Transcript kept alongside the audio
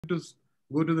to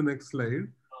go to the next slide.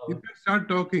 You can start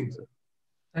talking, sir.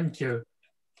 Thank you.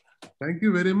 Thank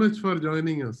you very much for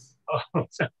joining us. Oh,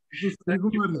 This is thank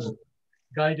you Srikumar, for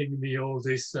guiding me all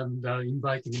this and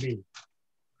inviting me.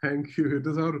 Thank you. It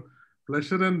is our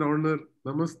pleasure and honor.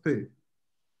 Namaste.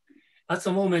 At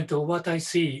the moment, what I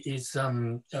see is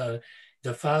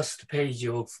the first page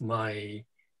of my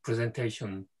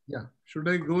presentation. Yeah. Should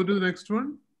I go to the next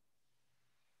one?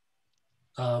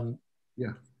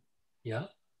 Yeah. Yeah.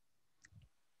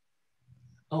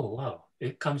 Oh, wow.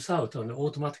 It comes out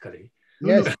automatically.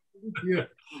 Yes, Yeah.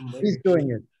 he's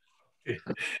doing it.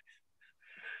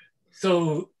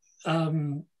 So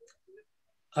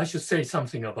I should say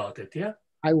something about it, yeah?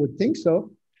 I would think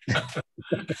so.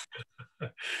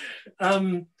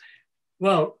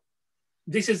 Well,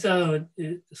 this is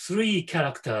 3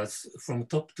 characters from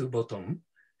top to bottom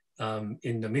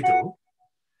in the middle,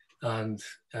 and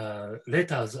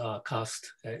letters are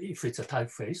cast, if it's a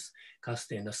typeface,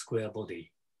 cast in a square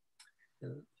body.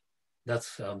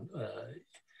 That's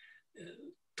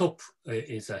top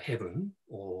is a heaven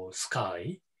or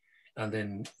sky, and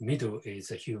then middle is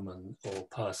a human or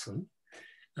person,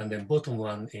 and then bottom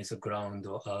one is a ground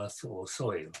or earth or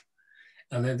soil.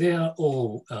 And then they are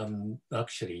all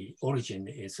actually origin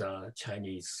is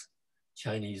Chinese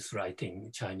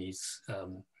writing, Chinese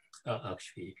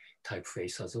actually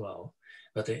typeface as well,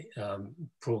 but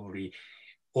probably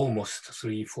almost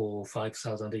 3, 4,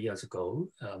 5,000 years ago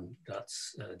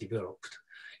that's developed.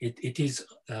 It is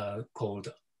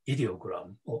called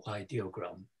ideogram or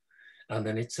ideogram, and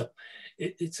then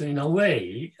it's in a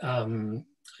way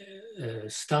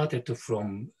started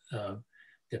from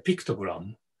the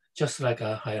pictogram, just like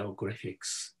a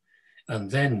hieroglyphics, and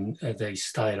then they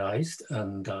stylized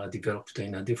and developed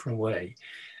in a different way,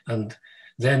 and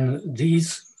then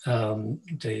these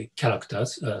the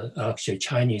characters are actually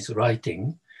Chinese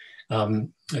writing.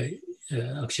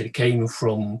 Actually came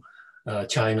from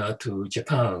China to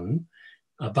Japan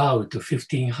about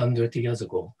 1,500 years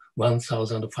ago,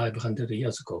 1,500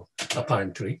 years ago,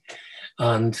 apparently.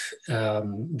 And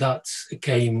that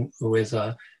came with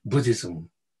Buddhism,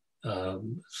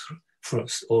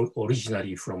 first,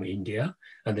 originally from India,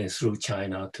 and then through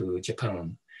China to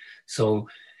Japan. So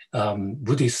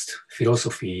Buddhist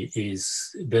philosophy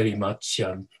is very much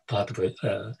part of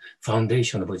a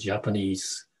foundation of a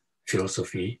Japanese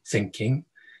philosophy thinking.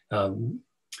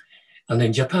 And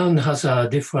then Japan has a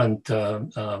different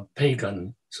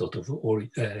pagan sort of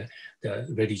the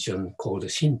religion called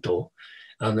Shinto,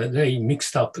 and they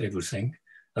mixed up everything.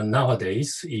 And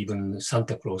nowadays, even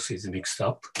Santa Claus is mixed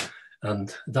up,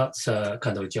 and that's a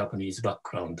kind of Japanese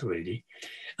background, really.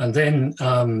 And then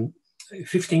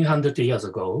 1,500 years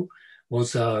ago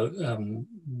was a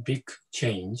big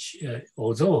change,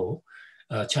 although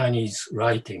Chinese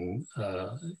writing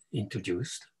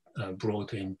introduced,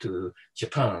 brought into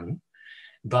Japan,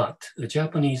 but the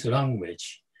Japanese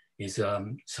language is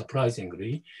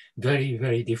surprisingly very,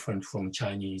 very different from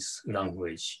Chinese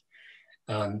language.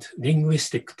 And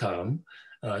linguistic term,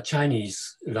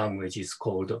 Chinese language is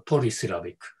called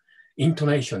polysyllabic.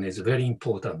 Intonation is very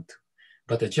important,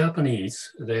 but the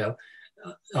Japanese,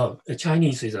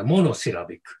 Chinese is a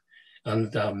monosyllabic,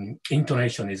 and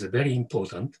intonation is very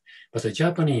important, but the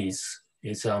Japanese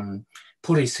is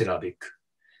polysyllabic,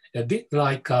 a bit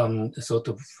like sort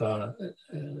of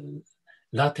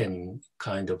Latin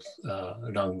kind of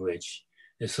language.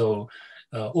 So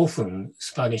often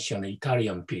Spanish and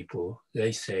Italian people,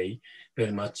 they say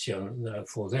very much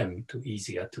for them to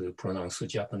easier to pronounce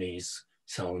Japanese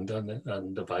sound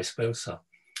and vice versa.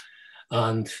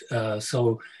 And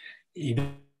so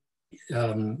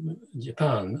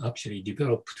Japan actually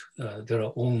developed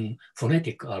their own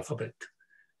phonetic alphabet.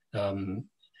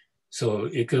 So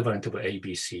equivalent of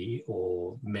ABC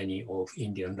or many of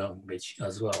Indian language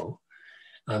as well.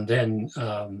 And then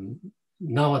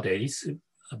nowadays,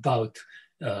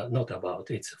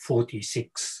 it's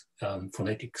 46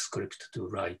 phonetic script to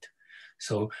write.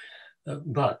 So,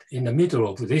 but in the middle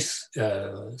of this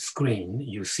screen,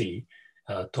 you see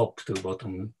top to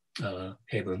bottom,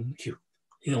 heaven,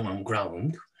 human,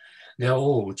 ground. They're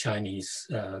all Chinese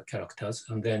characters.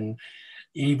 And then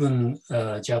even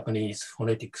Japanese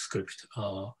phonetic script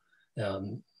are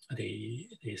they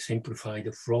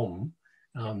simplified from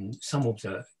some of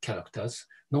the characters,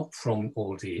 not from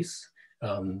all these.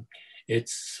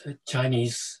 It's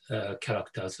Chinese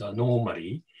characters are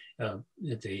normally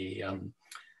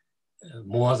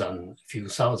more than a few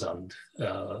thousand.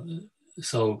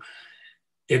 So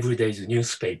every day's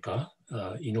newspaper,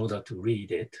 in order to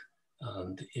read it,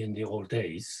 and in the old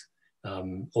days,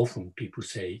 often people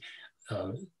say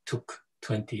took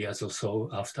 20 years or so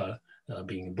after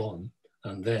being born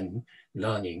and then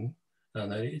learning.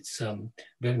 And it's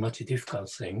very much a difficult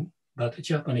thing, but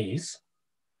Japanese.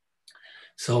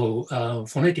 So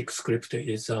phonetic script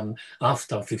is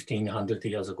after 1500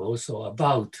 years ago, so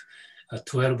about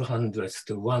 1200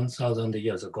 to 1000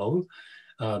 years ago,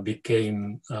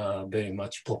 became very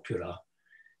much popular.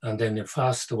 And then the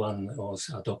first one was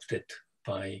adopted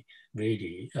by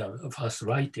really, first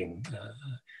writing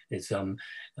is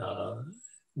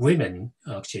women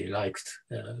actually liked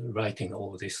writing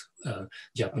all this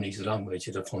Japanese language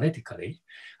phonetically.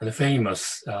 And the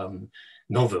famous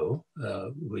novel,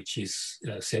 which is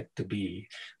said to be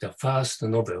the first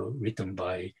novel written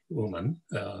by woman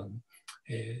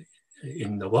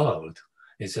in the world,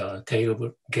 is A Tale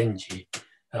of Genji.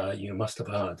 You must have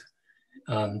heard.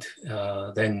 And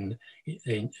then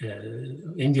in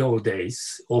the old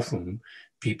days, often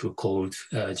people called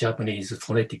Japanese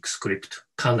phonetic script,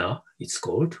 kana, it's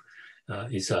called,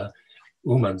 is a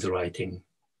woman's writing.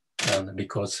 And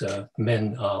because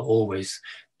men are always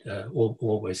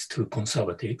too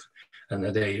conservative, and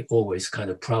they always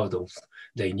kind of proud of,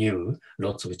 they knew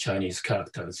lots of Chinese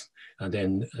characters, and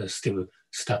then still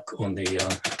stuck on the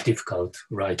difficult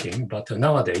writing. But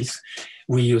nowadays,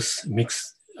 we use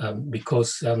mixed,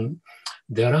 because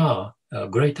there are a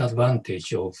great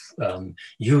advantage of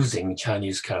using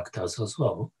Chinese characters as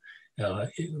well,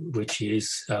 which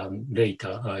is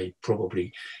later, I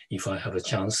probably, if I have a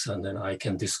chance, and then I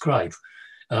can describe.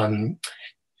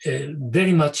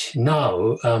 Very much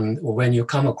now, when you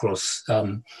come across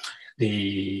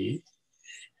the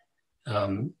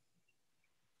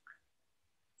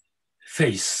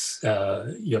face,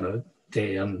 the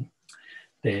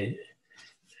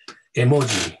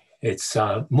emoji. It's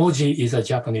moji is a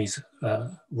Japanese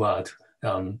word.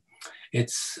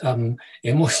 It's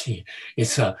emoji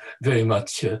is very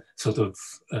much sort of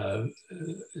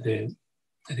the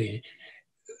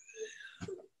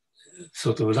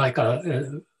sort of like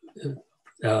a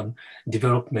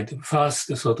development,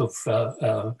 first sort of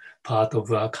part of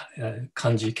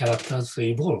kanji characters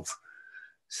evolve.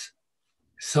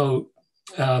 So,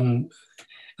 and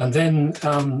then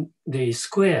the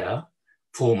square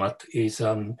format is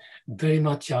very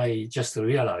much, I just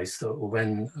realized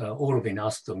when Orvin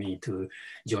asked me to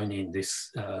join in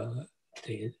this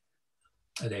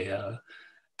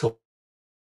talk.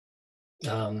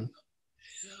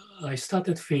 I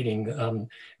started feeling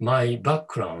my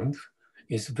background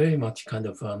is very much kind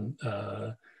of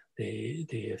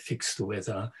the fixed with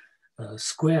a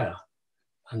square.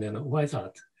 And then why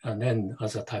that? And then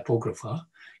as a typographer,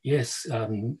 yes,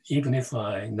 even if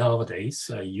I nowadays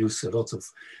use a lot of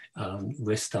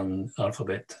Western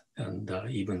alphabet and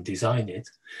even design it,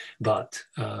 but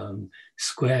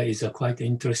square is a quite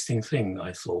interesting thing,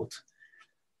 I thought.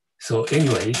 So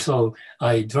anyway, so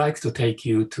I'd like to take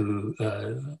you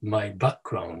to my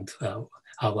background, how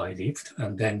I lived,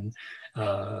 and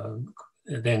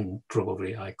then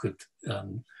probably I could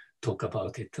talk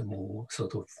about it more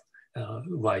sort of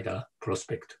wider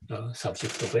prospect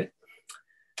subject of it.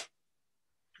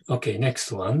 Okay,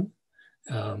 next one.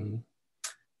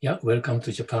 Yeah, welcome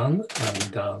to Japan.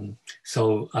 And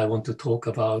so I want to talk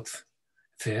about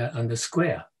fair and the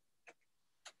square.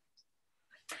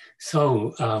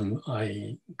 So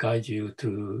I guide you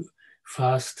to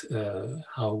first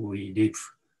how we live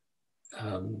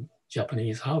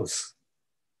Japanese house.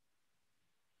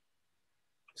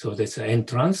 So there's an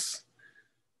entrance,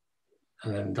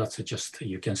 and then that's just,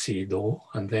 you can see door,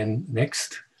 and then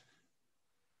next.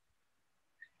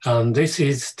 This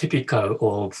is typical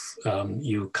of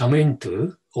you come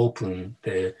into, open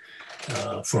the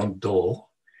front door,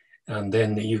 and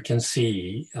then you can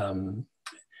see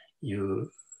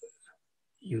you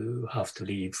have to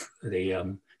leave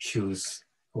the shoes,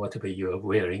 whatever you are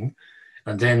wearing,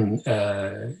 and then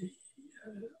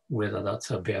whether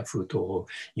that's a barefoot or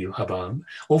you have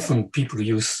often people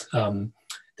use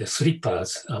the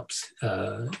slippers up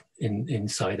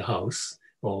inside the house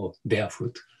or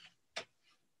barefoot.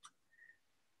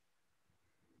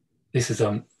 This is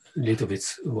a little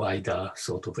bit wider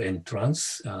sort of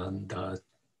entrance, and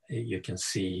you can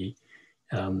see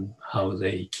how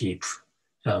they keep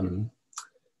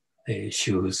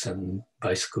shoes and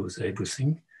bicycles,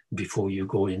 everything, before you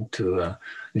go into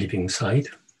living side.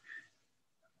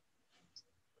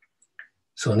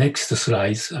 So next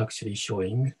slide is actually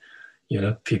showing,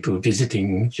 people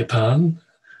visiting Japan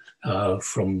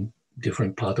from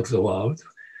different parts of the world.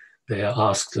 They are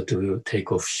asked to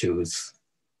take off shoes.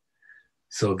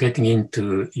 So getting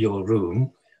into your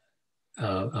room,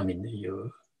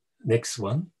 your next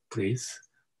one, please.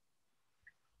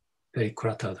 Very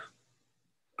cluttered.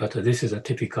 But this is a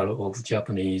typical of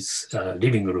Japanese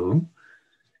living room.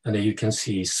 And then you can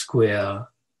see square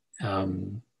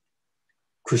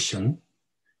cushion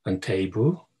and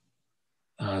table,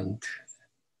 and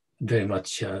very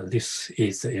much this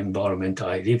is the environment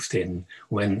I lived in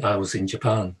when I was in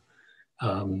Japan.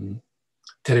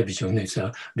 Television is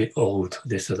a bit old.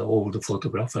 This is an old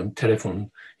photograph, and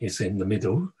telephone is in the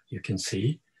middle, you can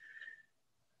see.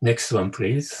 Next one,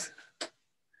 please.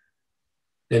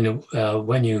 Then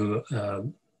when you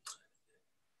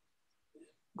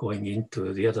going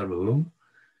into the other room,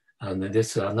 and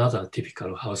this is another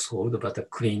typical household, but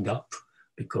cleaned up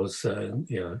because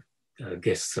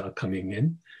guests are coming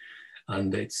in,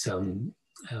 and it's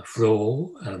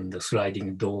floor and the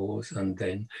sliding doors, and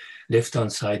then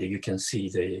left-hand side you can see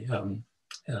the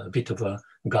bit of a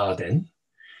garden,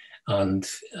 and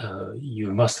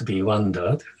you must be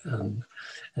wondered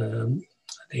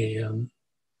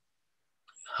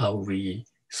how we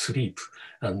sleep,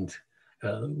 and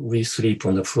we sleep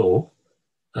on the floor,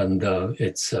 and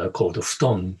it's called a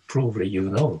futon, probably you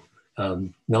know.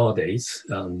 Nowadays,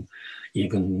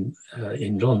 even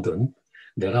in London,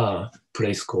 there are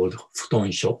places called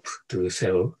futon shop to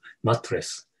sell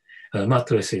mattress.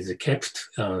 Mattress is kept,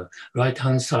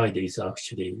 right-hand side is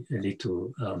actually a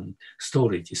little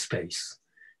storage space.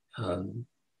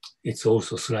 It's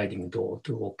also sliding door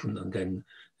to open, and then,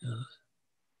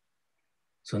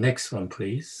 so next one,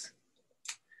 please.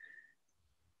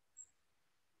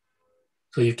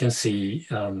 So you can see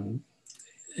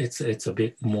it's a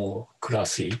bit more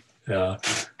classy,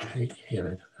 but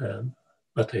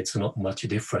it's not much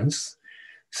difference.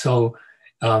 So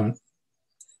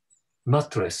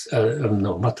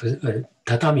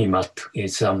tatami mat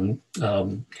is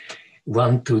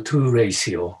 1:2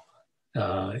 ratio.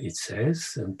 It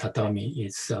says, and tatami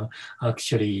is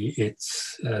actually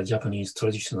it's Japanese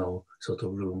traditional sort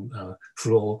of room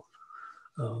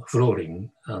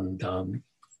flooring, and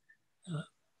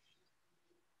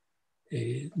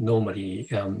normally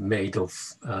made of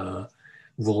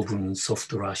woven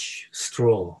soft rush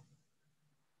straw.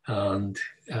 And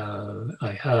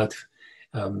I heard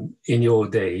in your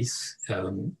days,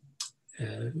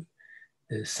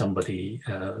 somebody,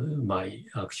 my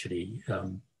actually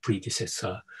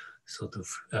predecessor, sort of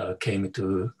came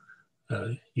to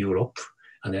Europe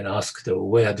and then asked,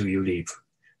 where do you live?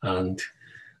 And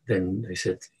then they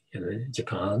said,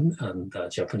 Japan, and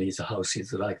Japanese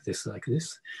houses like this.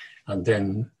 And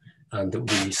then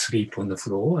we sleep on the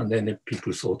floor, and then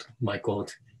people thought, my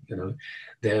God,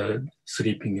 they're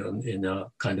sleeping in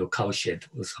a kind of cow shed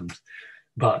or something.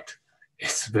 But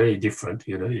it's very different,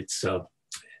 it's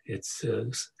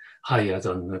higher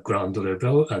than the ground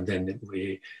level, and then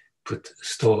we put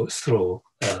straw,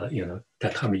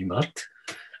 tatami mat.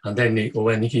 And then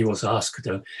when he was asked,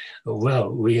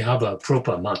 well, we have a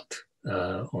proper mat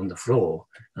on the floor,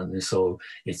 and so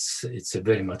it's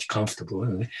very much comfortable.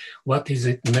 And what is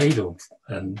it made of?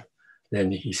 And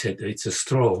then he said it's a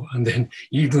straw. And then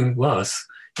even worse,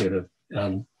 the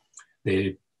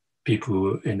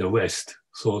people in the West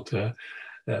thought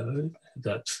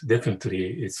that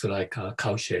definitely it's like a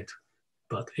cow shed.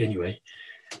 But anyway,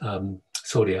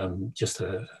 sorry, I'm just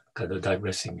kind of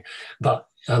digressing.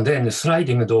 And then the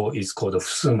sliding door is called a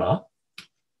fusuma.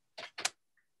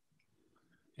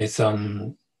 It's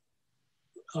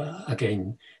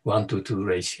again 1:2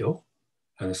 ratio,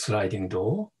 and a sliding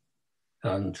door,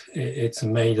 and it's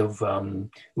made of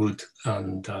wood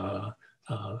and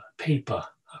paper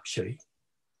actually.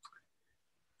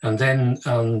 And then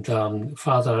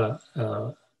further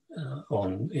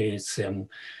on is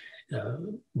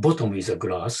bottom is a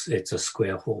glass. It's a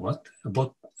square format.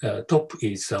 But top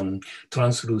is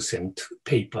translucent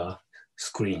paper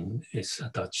screen is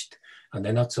attached. And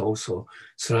then that's also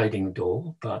sliding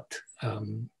door, but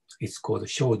it's called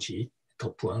shoji,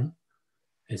 top one.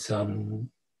 It's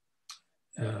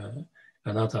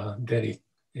another very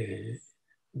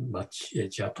much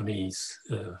Japanese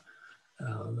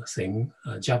thing,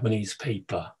 Japanese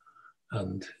paper,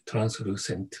 and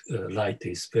translucent light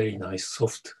is very nice,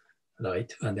 soft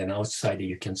light. And then outside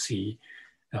you can see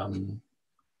a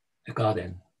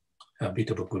garden, a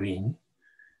bit of a green.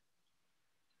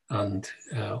 And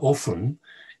often,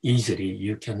 easily,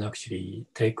 you can actually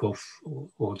take off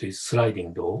all this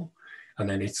sliding door, and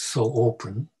then it's so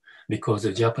open because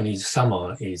the Japanese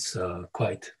summer is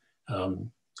quite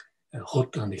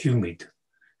hot and humid.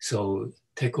 So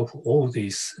take off all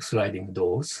these sliding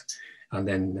doors, and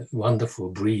then wonderful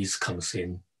breeze comes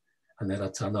in, and then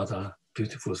that's another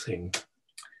beautiful thing.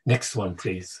 Next one,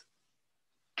 please.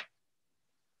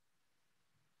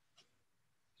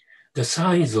 The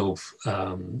size of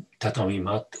tatami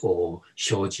mat or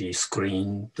shoji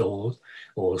screen door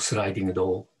or sliding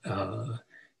door,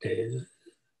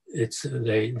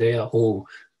 they are all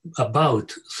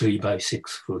about 3 by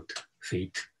 6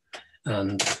 feet.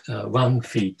 And 1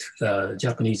 feet,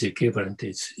 Japanese equivalent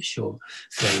is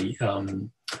say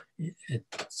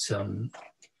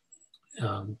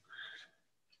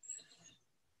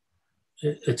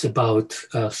it's about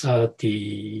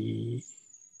 30,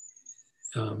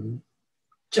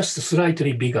 just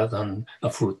slightly bigger than a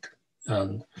foot.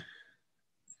 And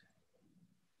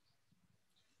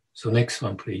so next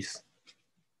one, please.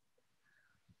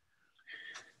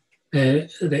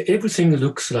 Everything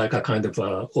looks like a kind of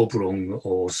a oblong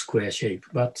or square shape,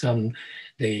 but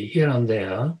here and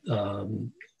there,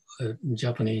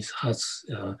 Japanese has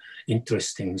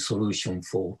interesting solution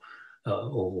for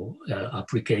or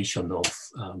application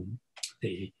of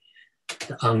the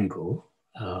angle.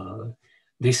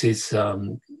 This is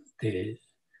the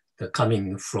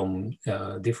coming from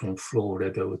different floor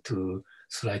level to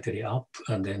slightly up,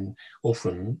 and then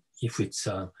often if it's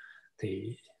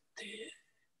the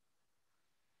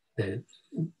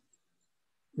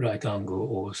right angle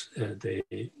or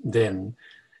then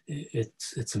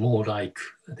it's more like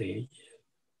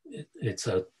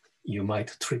you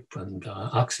might trip and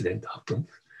accident happen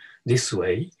this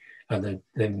way, and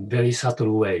then very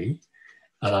subtle way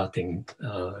alerting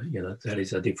there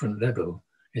is a different level.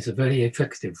 It's a very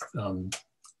effective.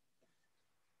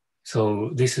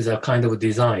 So this is a kind of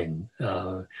design,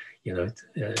 other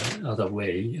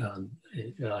way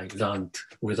I learned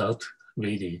without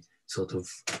really sort of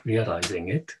realizing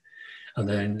it. And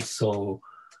then so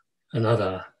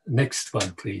another, next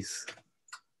one, please.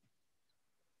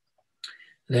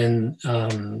 Then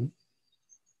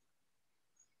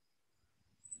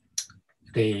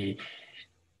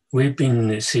we've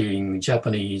been seeing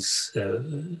Japanese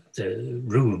the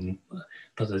room,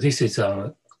 but this is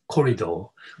a corridor.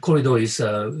 Corridor is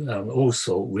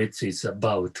also width is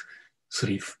about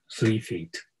three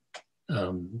feet.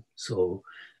 So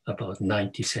about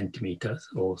 90 centimeters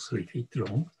or 3 feet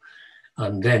long.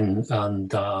 And then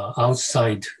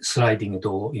outside sliding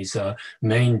door is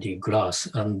mainly glass.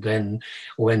 And then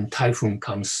when typhoon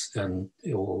comes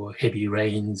or heavy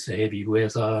rains, heavy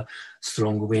weather,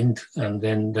 strong wind, and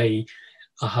then they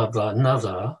have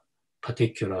another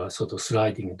particular sort of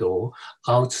sliding door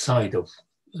outside of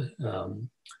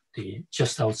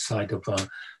just outside of a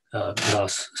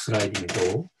glass sliding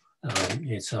door.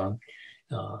 It's a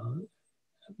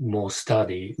more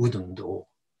sturdy wooden door.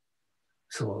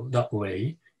 So that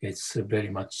way, it's very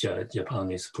much Japan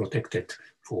is protected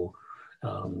for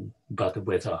bad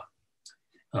weather.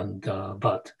 And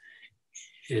but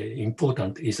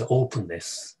important is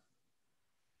openness.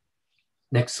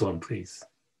 Next one, please.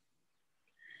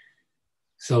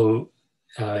 So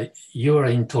you are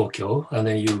in Tokyo, and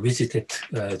then you visited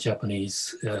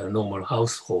Japanese normal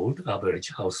household,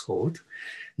 average household.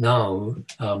 Now,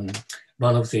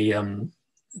 one of the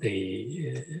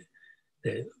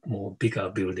more bigger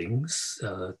buildings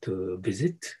to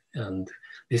visit, and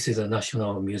this is a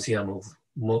National Museum of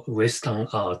Western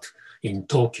Art in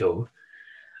Tokyo.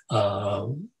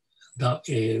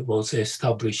 That was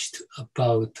established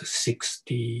about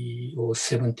 60 or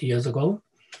 70 years ago,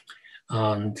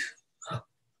 and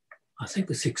I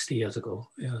think 60 years ago,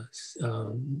 yes,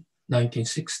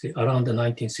 1960, around the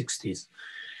 1960s,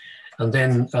 and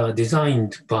then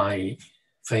designed by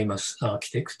famous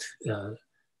architect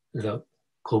Le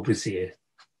Corbusier.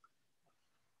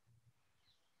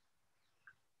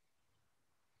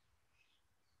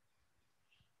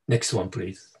 Next one,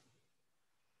 please.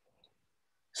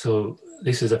 So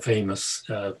this is a famous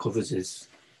Corbusier's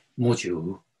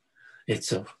module.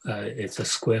 It's a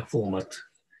square format,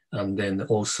 and then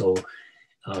also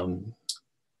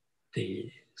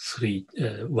the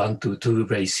 1:2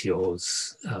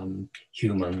 ratios,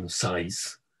 human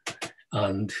size,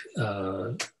 and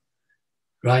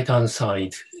right hand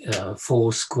side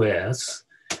 4 squares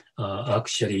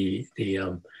actually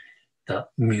the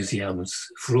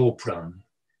museum's floor plan.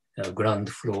 Ground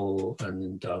floor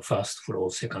and first floor,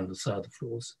 second, third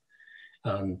floors.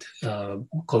 And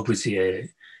Corbusier,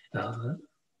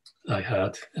 I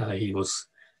heard he was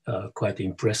quite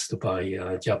impressed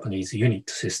by Japanese unit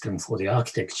system for the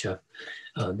architecture.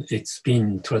 It's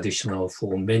been traditional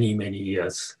for many, many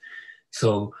years.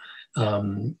 So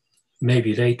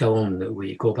maybe later on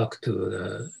we go back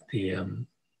to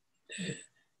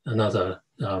another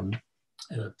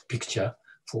picture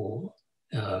for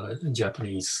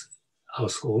Japanese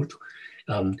household,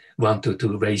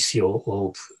 1:2 ratio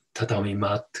of tatami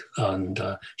mat and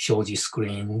shoji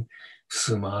screen,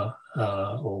 fusuma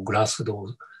or glass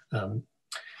door.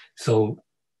 So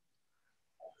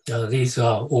these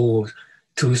are all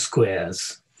 2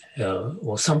 squares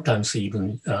or sometimes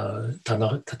even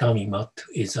tatami mat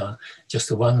is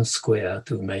just one square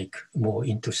to make more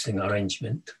interesting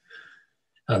arrangement.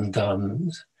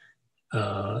 And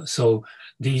so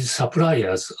these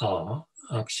suppliers are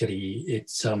actually,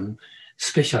 it's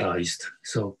specialized.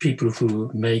 So people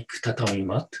who make tatami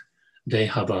mat, they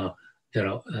have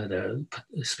they're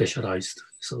specialized.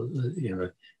 So, you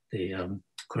know, the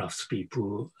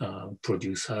craftspeople,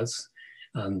 producers,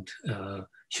 and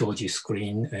shoji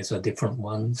screen as a different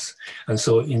ones. And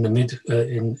so in the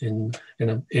in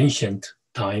an ancient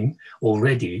time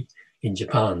already in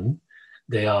Japan,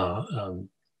 they are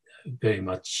very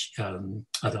much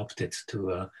adapted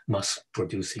to mass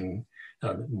producing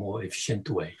more efficient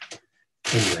way.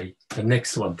 Anyway, the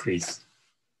next one, please.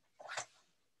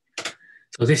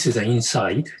 So this is the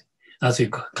inside as you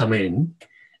come in,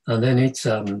 and then it's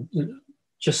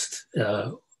just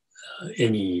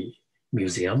any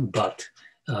museum, but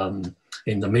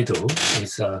in the middle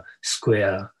is a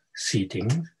square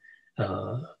seating,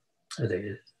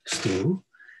 the stool,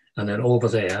 and then over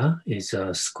there is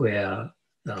a square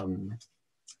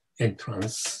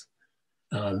entrance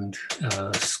and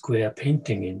square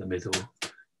painting in the middle.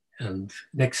 And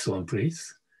next one,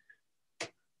 please.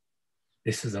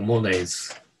 This is a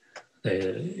Monet's.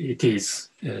 This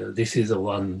is the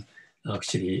one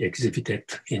actually exhibited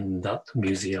in that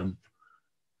museum.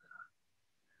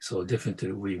 So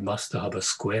definitely we must have a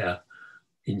square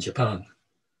in Japan.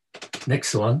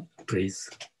 Next one, please.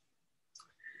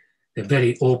 The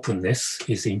very openness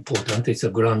is important. It's a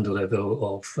ground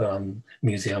level of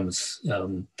museum's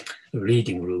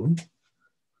reading room.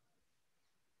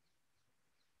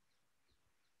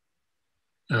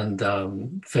 And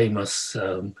famous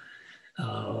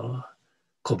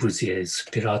Corbusier's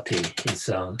Pirati is,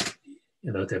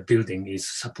 you know, the building is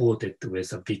supported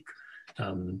with a big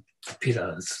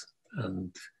pillars,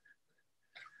 and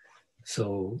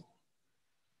so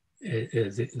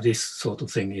this sort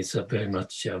of thing is very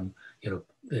much, you know,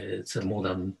 it's a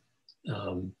modern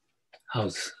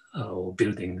house or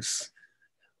buildings.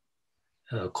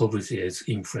 Corbusier's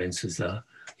influences are,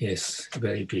 yes,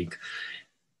 very big.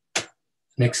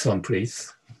 Next one,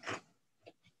 please.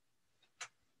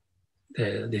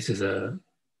 This is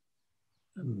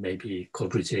maybe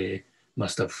Corbusier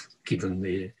must have given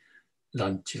the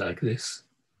lunch like this.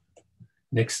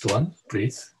 Next one,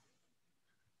 please.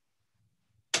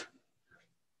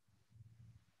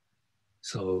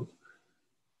 So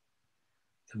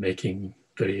making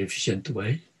very efficient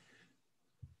way.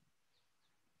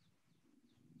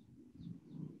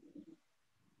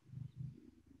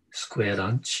 Square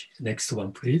lunch. Next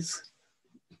one, please.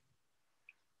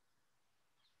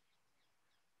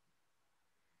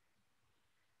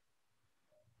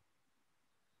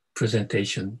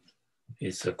 Presentation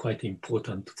is quite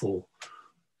important for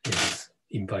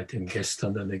inviting guests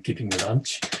and then giving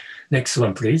lunch. Next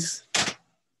one, please.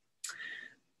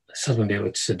 Suddenly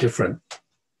it's different.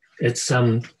 It's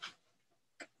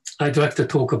I'd like to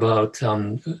talk about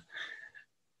a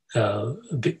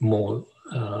bit more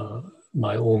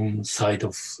my own side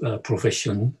of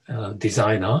profession,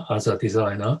 designer, as a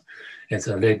designer, as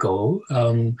a Lego.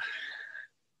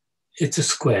 It's a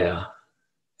square,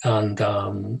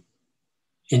 and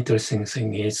interesting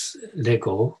thing is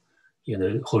Lego, you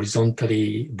know,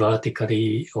 horizontally,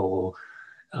 vertically, or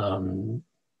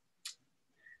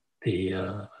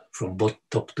from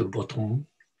top to bottom,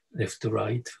 left to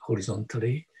right,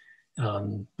 horizontally.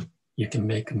 You can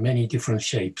make many different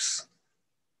shapes.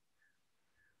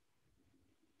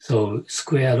 So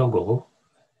square logo,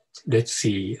 let's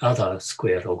see other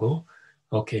square logo.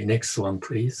 Okay, next one,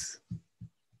 please.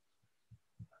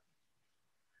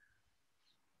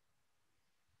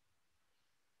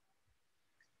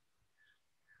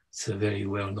 It's a very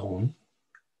well-known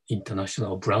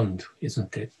international brand,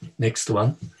 isn't it? Next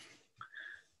one.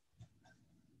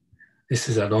 This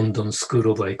is a London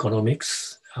School of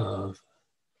Economics,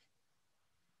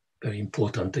 very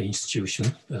important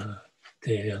institution.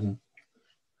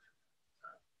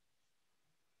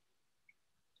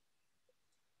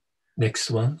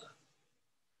 Next one,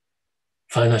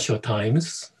 Financial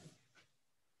Times.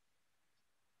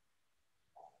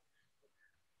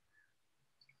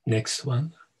 Next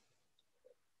one,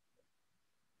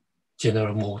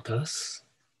 General Motors,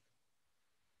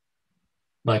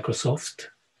 Microsoft,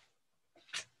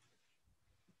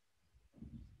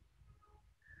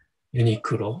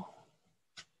 Uniqlo.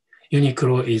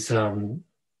 Uniqlo is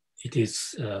it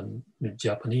is a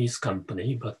Japanese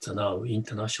company, but now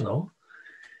international.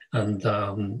 And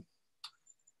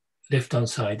left-hand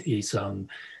side is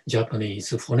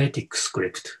Japanese phonetic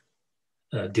script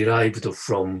derived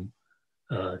from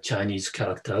Chinese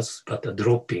characters, but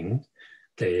dropping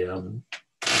the, I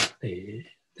mean,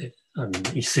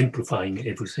 it's simplifying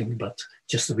everything, but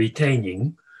just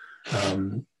retaining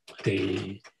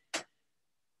the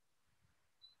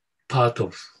part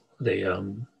of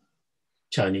the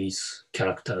Chinese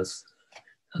characters,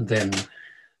 and then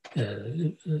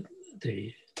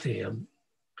the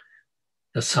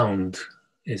sound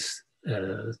is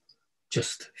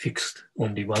just fixed,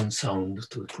 only one sound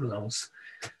to pronounce.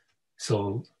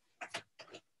 So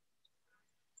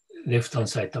left-hand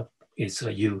side up is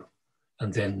a U,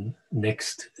 and then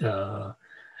next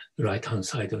right-hand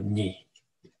side of ni,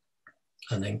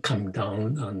 and then coming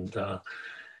down, and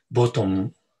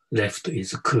bottom left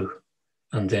is ku,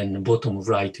 and then bottom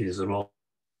right is ro.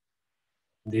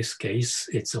 In this case,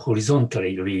 it's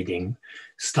horizontally reading,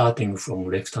 starting from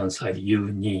left-hand side,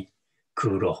 yu, ni,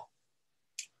 ku, ro.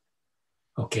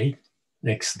 Okay,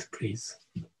 next, please.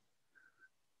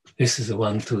 This is a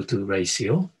 1:2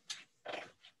 ratio.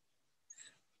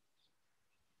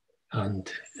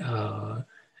 And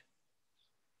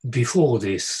before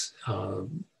this,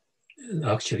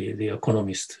 actually the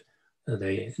economist,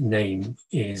 the name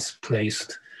is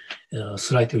placed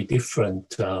slightly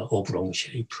different oblong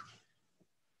shape.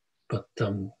 But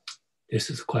this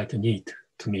is quite neat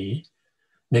to me.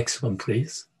 Next one,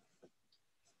 please.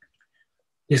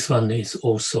 This one is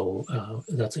also,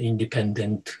 that's an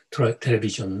independent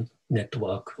television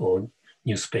network or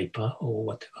newspaper or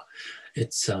whatever.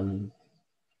 Its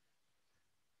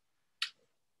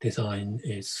design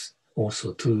is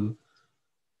also two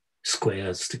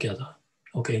squares together.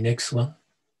 Okay, next one.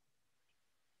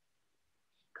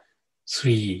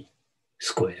 3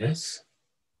 squares.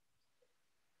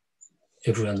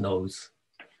 Everyone knows.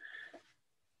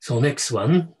 So next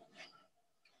one.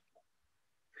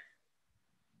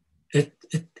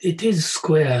 It is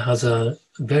square, has a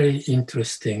very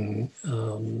interesting,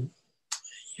 you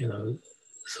know,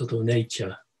 sort of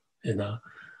nature. And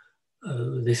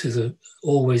this is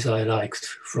always I liked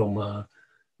from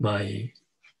my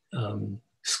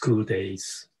school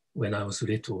days when I was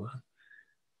little.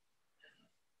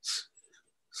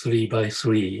 3 by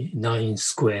 3, 9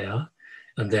 square,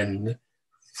 and then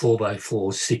 4 by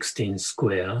 4, 16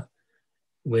 square.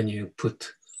 When you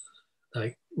put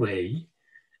like way,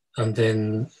 and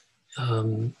then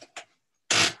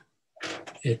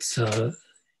it's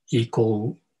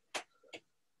equal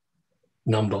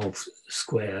number of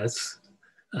squares,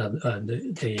 and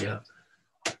the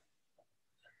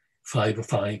 5,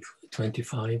 5,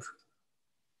 25.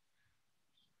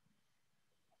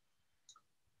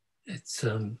 It's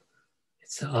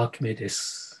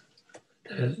Archimedes.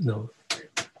 No.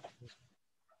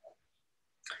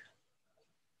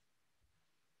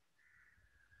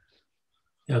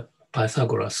 Yeah,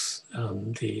 Pythagoras.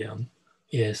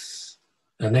 Yes.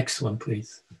 The next one,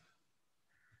 please.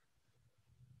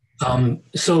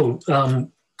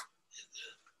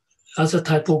 As a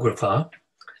typographer,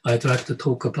 I'd like to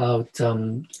talk about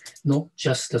not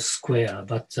just the square,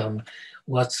 but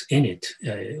what's in it,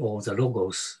 or the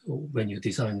logos when you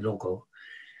design logo.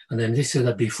 And then this is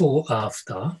a before,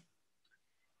 after.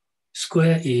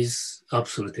 Square is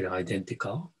absolutely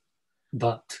identical,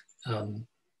 but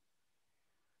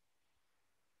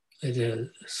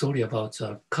sorry about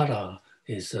the color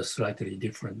is slightly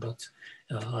different, but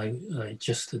I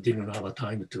just didn't have a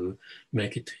time to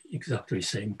make it exactly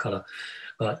same color.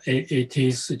 But it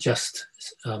is just,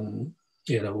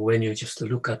 you know, when you just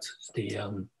look at the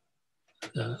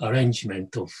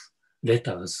arrangement of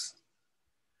letters,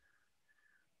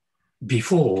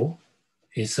 before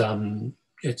is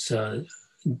it's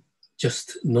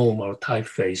just normal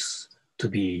typeface to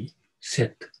be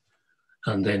set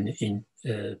and then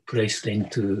placed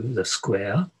into the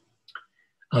square.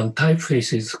 And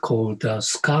typeface is called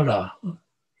Scala.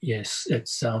 Yes,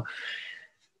 it's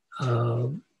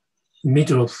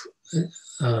middle of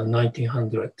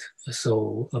 1900,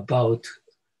 so about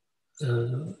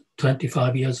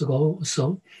 25 years ago or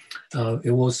so.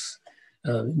 It was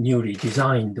newly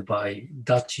designed by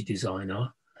Dutch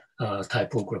designer,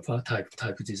 typographer,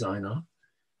 type designer.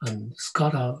 And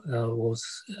Scala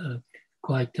was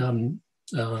quite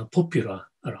popular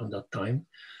around that time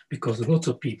because lots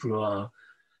of people are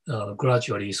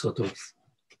gradually sort of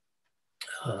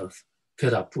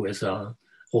fed up with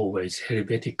always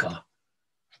Helvetica.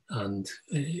 And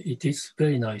it is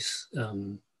very nice.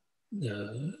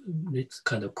 It's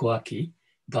kind of quirky,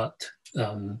 but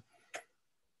a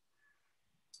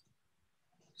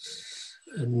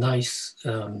nice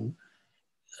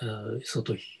sort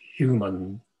of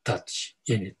human touch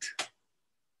in it,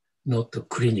 not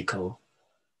clinical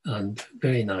and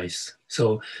very nice.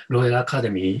 So Royal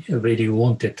Academy really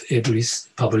wanted every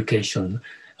publication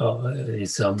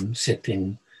is set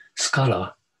in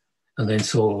Scala, and then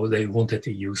so they wanted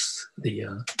to use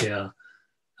their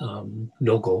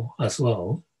logo as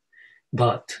well,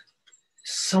 but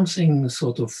something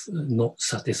sort of not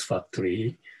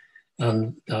satisfactory,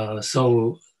 and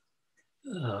so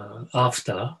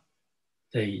after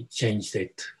they changed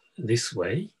it this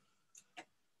way.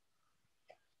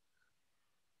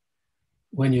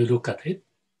 When you look at it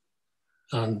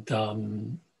and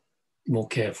more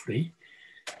carefully,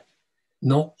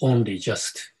 not only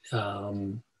just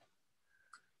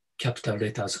capital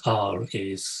letters R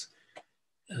is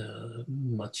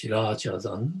much larger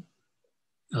than,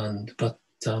 but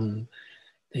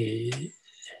the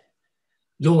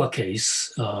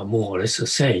lowercase are more or less the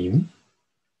same.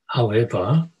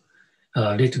 However,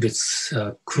 a little bit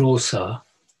closer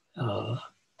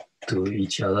to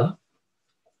each other.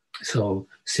 So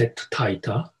set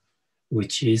tighter,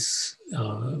 which is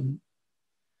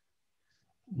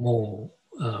more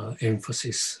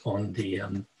emphasis on the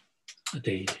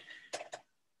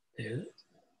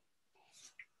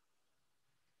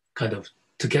kind of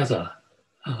together,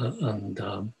 and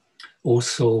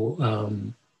also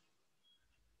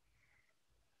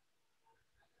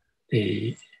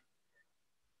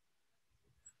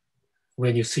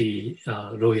when you see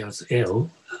Royals L,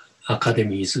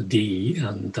 Academy's D,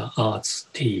 and Arts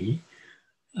T,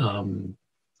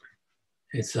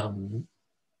 it's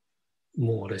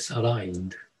more or less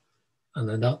aligned, and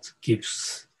then that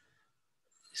gives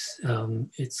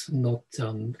it's not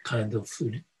kind of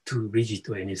too rigid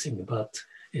or anything, but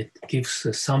it gives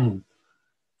some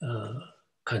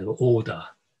kind of order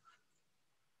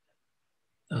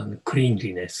and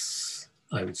cleanliness,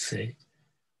 I would say.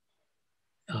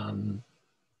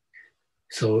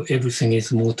 So everything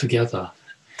is more together.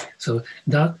 So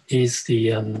that is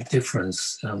the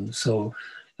difference. So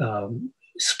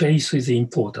space is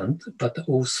important, but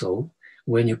also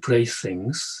when you place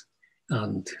things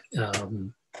and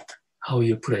how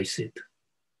you place it,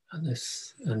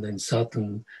 and then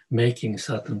making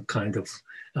certain kind of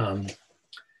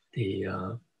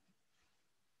the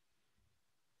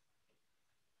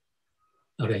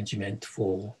arrangement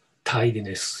for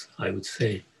tidiness, I would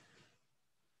say.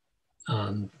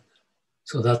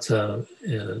 So that's a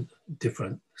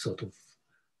different sort of,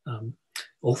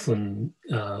 often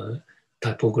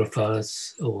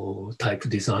typographers or type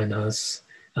designers,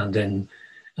 and then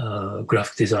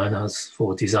graphic designers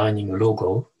for designing a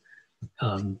logo.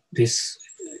 This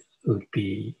would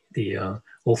be the,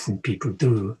 often people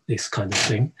do this kind of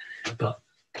thing, but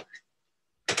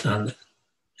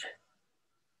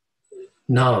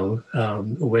now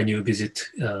when you visit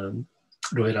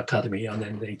Royal Academy, and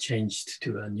then they changed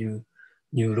to a new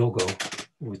logo,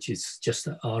 which is just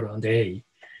R and A,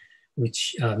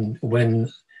 which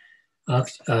when I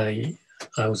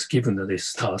was given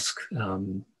this task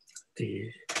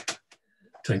the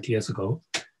 20 years ago,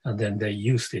 and then they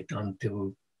used it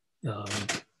until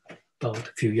about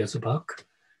a few years back,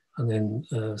 and then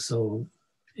so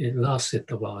it lasted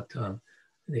about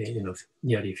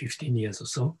nearly 15 years or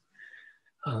so.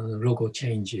 Logo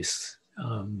changes.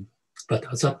 But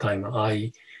at that time,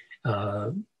 I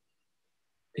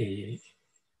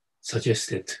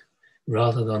suggested,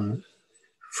 rather than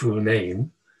full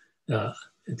name,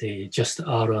 the just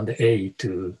R and A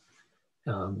to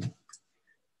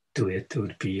do it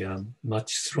would be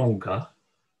much stronger.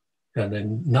 And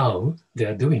then now they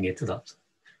are doing it.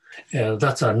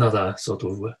 That's another sort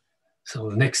of. So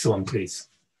next one, please.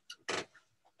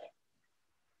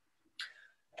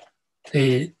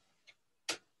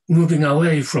 Moving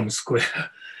away from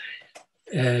square,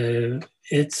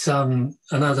 it's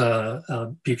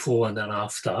another before and then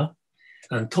after.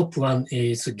 And top one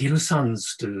is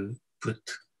Gilson's to put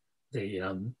the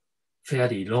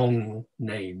fairly long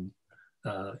name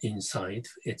inside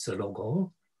its a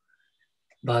logo,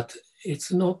 but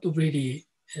it's not really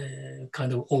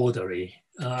kind of orderly.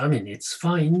 I mean, it's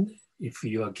fine if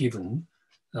you are given,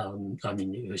 I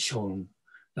mean, you're shown,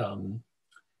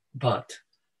 but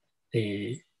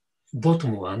the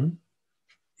bottom one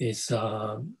is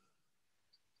a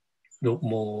lot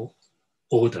more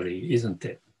orderly, isn't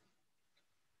it?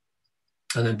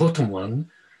 And the bottom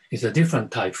one is a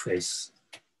different typeface.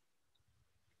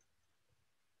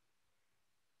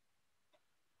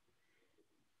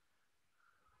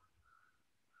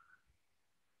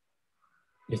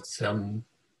 It's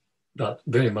but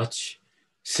very much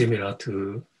similar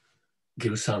to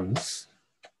Gilson's,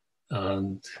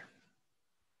 and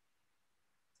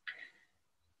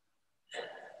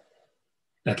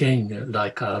again,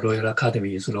 like Royal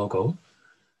Academy's logo,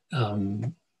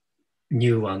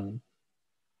 new one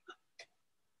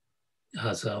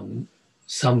has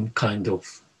some kind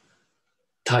of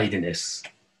tidiness.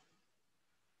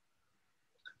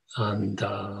 And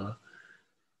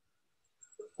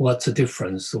what's the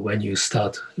difference when you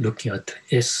start looking at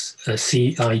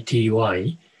CITY,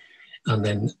 and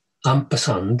then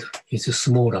ampersand is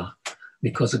smaller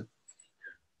because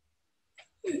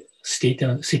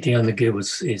city and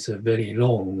guilds is very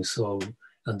long. So,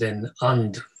 and then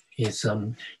and is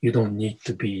you don't need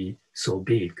to be so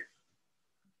big.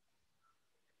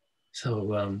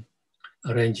 So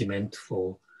arrangement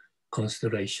for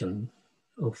consideration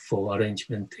for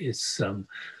arrangement is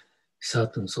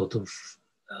certain sort of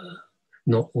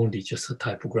not only just a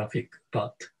typographic,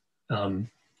 but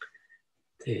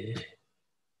the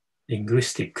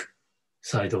linguistic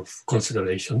side of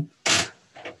consideration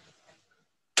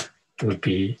would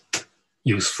be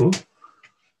useful.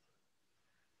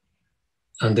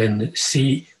 And then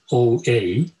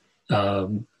COA,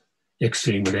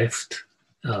 extreme left,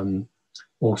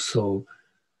 also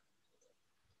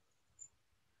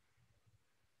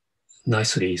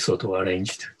nicely sort of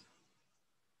arranged.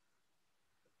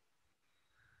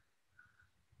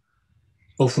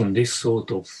 Often this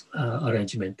sort of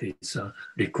arrangement is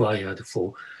required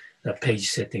for page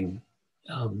setting,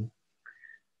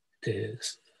 the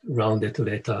rounded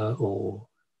letter or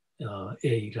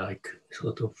A-like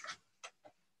sort of,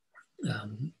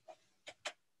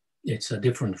 it's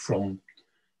different from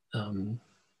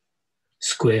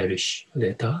squarish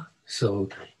letter. So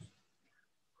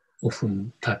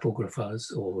often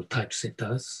typographers or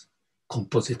typesetters,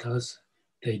 compositors,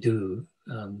 they do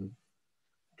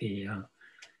the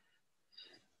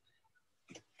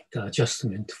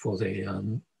adjustment for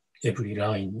the every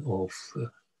line of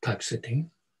typesetting.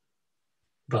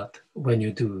 But when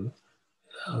you do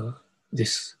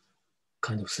this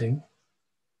kind of thing,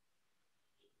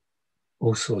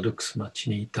 also looks much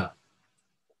neater.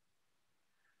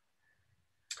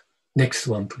 Next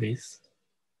one, please.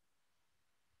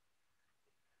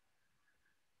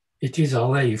 It is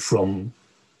away from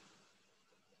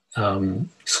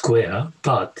square,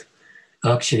 but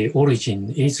actually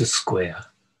origin is a square.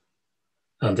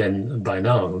 And then by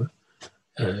now,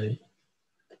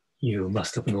 you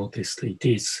must have noticed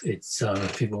it's a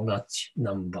Fibonacci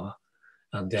number.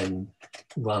 And then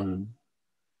 1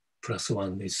 +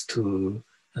 1 is 2,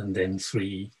 and then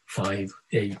 3, 5,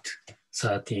 8,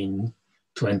 13,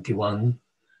 21,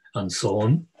 and so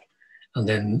on. And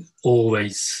then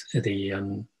always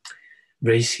the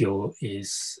ratio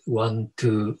is 1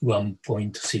 to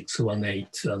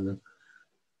 1.618, and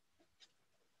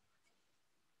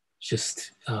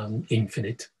just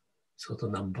infinite sort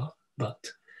of number,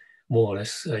 but more or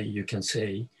less you can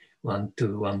say 1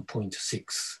 to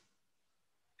 1.6.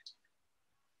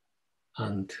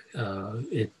 And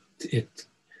it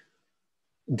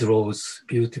draws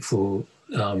beautiful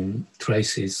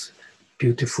traces,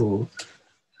 beautiful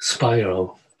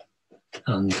spiral,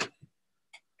 and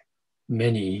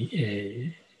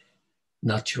many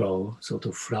natural sort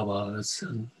of flowers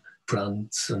and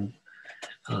plants and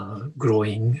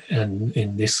growing and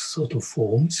in this sort of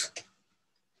forms.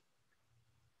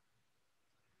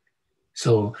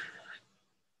 So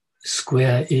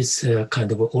square is a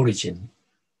kind of origin,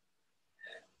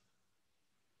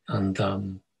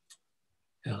 and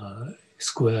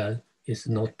square is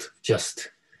not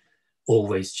just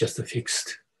always just a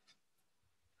fixed.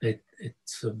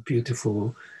 It's a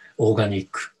beautiful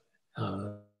organic,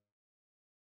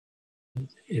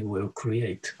 it will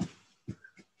create.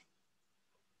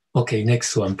 Okay,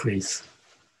 next one, please.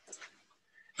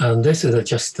 And this is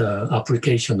just an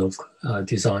application of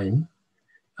design.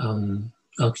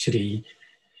 Actually,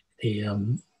 the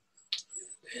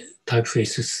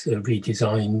typeface is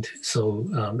redesigned. So,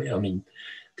 I mean,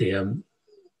 the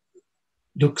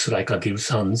looks like a Gill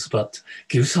Sans, but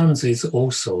Gill Sans is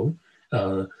also,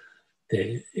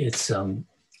 it's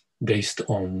based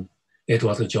on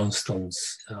Edward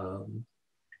Johnston's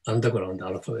underground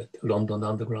alphabet, London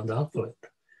underground alphabet.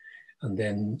 And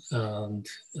then,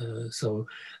 so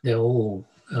they're all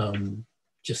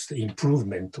just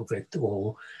improvement of it,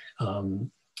 or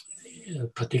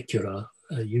particular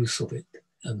use of it,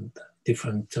 and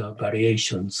different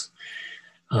variations.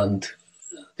 And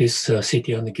this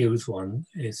City and Guilds one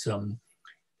is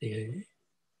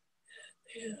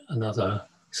another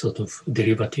sort of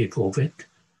derivative of it.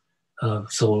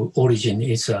 So origin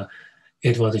is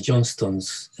Edward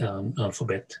Johnston's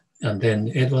alphabet. And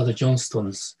then Edward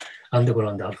Johnston's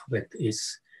underground alphabet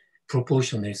is,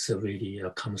 proportion is really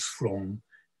comes from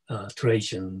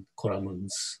Trajan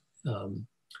Colomon's,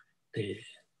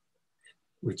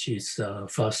 which is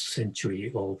 1st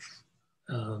century of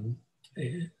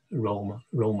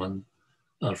Roman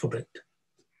alphabet,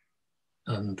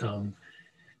 and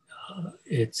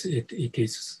it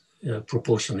is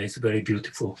proportion is very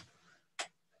beautiful.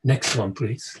 Next one,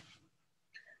 please.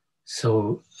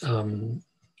 So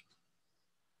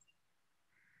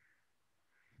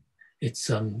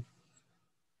it's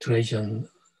Trajan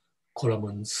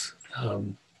Colomon's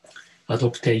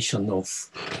adaptation of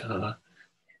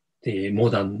the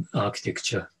modern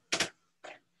architecture.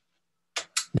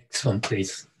 Next one,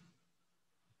 please.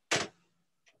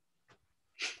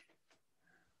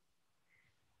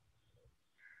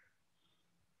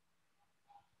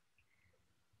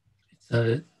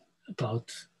 It's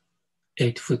about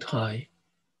 8 foot high,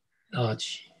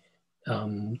 large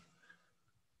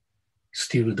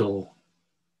steel door.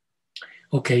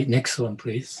 Okay, next one,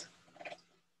 please.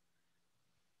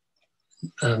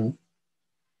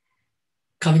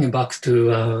 Coming back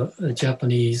to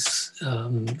Japanese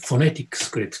phonetic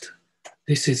script,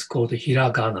 this is called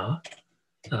hiragana,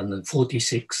 and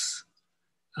 46,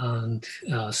 and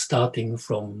starting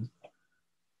from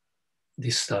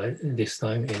this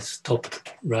time is top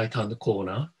right-hand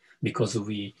corner, because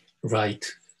we write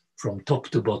from top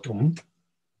to bottom,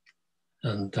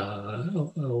 and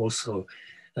also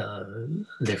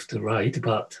left to right,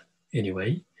 but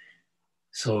anyway.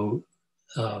 So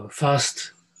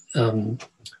first,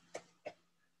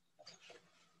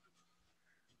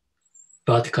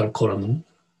 vertical column,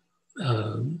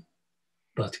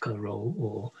 vertical row,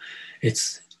 or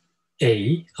it's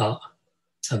A,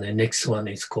 and the next one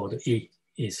is called E,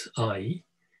 is I,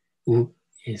 U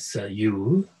is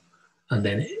U, and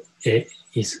then E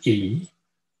is E,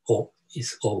 O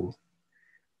is O.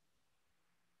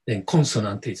 Then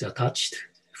consonant is attached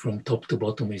from top to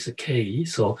bottom is K,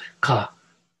 so ka,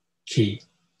 ki,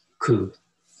 ku,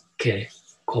 ke,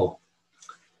 ko.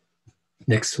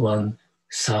 Next one,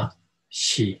 sa,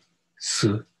 shi,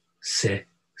 su, se,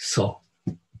 so.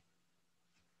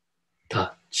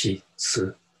 Ta, chi,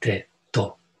 tsu, te,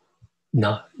 to.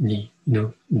 Na, ni,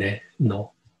 nu, ne,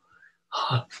 no.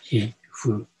 Ha, hi,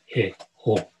 fu, he,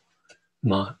 ho.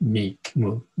 Ma, mi,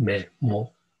 mu, me,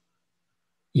 mo.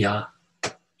 Ya,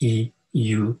 I,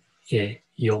 U, E,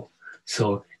 yo.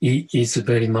 So I is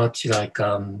very much like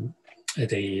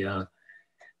the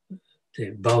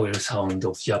vowel sound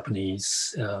of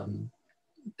Japanese,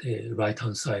 the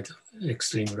right-hand side,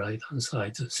 extreme right-hand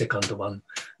side, the second one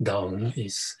down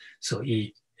is, so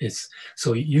I is,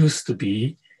 so it used to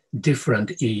be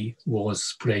different I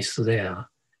was placed there.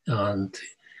 And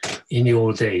in the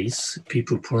old days,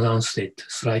 people pronounced it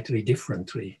slightly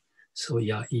differently. So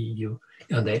ya, I, U,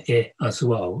 and the E as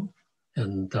well.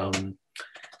 And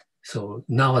so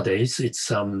nowadays it's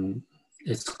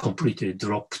completely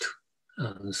dropped.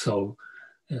 And so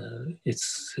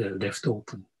it's left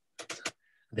open.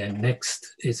 Then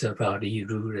next is a vari,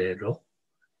 ru, re, ro.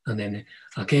 And then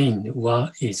again, wa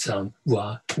is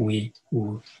wa, we,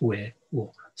 u, we,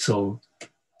 wo. So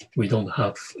we don't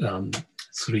have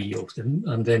 3 of them.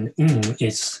 And then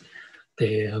is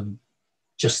the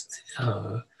just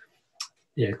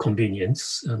the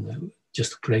convenience and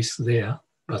just place there.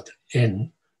 But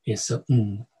n is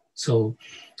so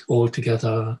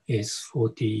altogether is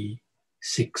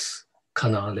 46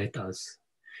 kana letters.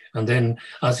 And then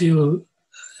as you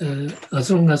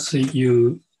as long as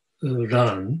you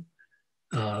learn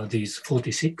these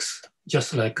 46,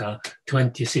 just like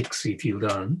 26 if you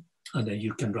learn, and then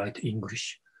you can write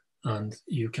English and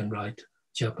you can write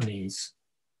Japanese.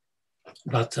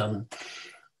 But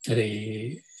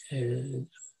the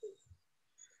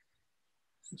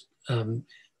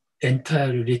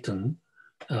entirely written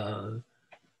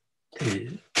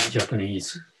the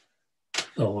Japanese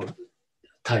or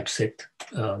typeset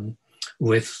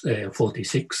with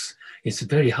 46, it's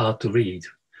very hard to read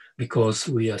because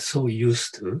we are so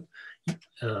used to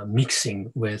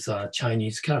mixing with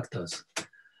Chinese characters.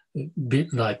 A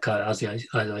bit like, as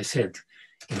I said,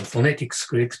 phonetic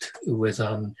script with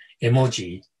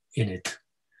emoji in it.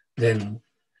 Then,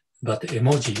 but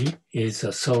emoji is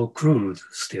so crude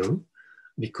still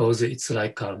because it's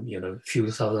like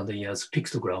few thousand years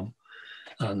pictogram.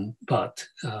 But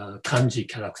kanji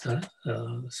character,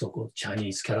 so-called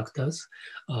Chinese characters,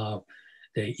 the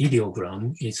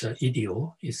ideogram is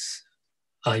ideo, is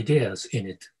ideas in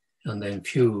it, and then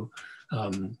few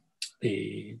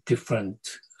the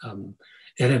different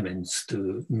elements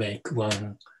to make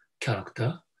one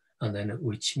character, and then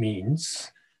which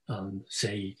means,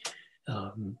 say,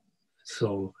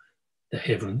 so the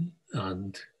heaven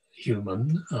and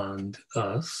human and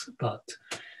earth, but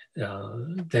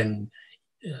then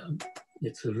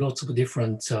it's lots of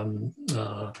different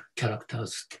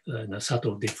characters and a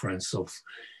subtle difference of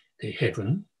the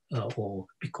heaven or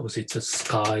because it's a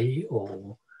sky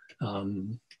or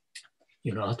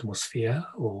atmosphere,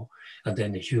 or and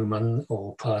then a human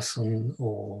or person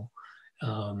or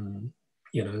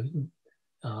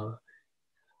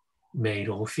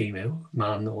male or female,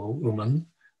 man or woman,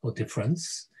 or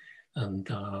difference, and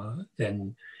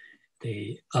then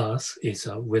the earth is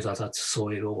whether that's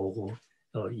soil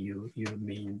or you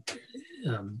mean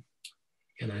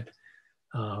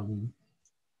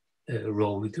a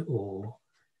road or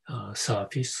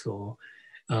surface, or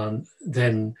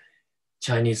then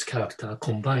Chinese character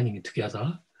combining it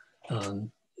together,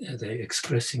 they're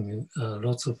expressing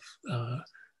lots of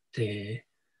the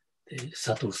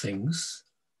subtle things.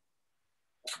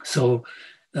 So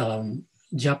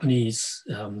Japanese,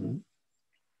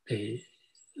 the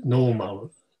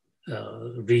normal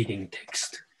reading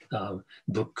text,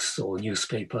 books or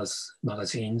newspapers,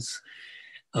 magazines,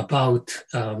 about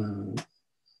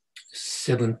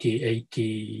 70,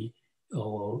 80,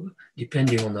 or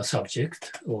depending on the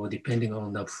subject or depending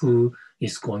on who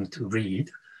is going to read,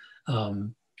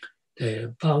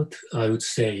 about, I would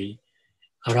say,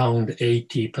 around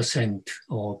 80%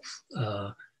 of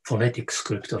phonetic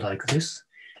script like this,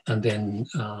 and then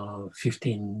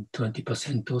 15,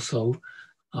 20% or so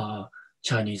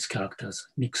Chinese characters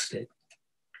mixed it.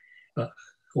 But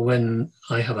when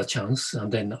I have a chance,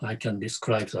 and then I can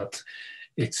describe that,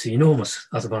 it's enormous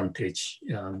advantage.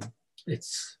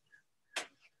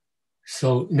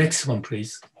 So next one,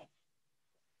 please.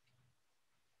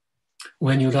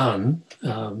 When you learn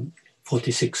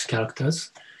 46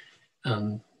 characters,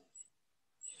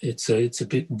 it's a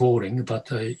bit boring,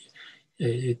 but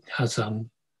it has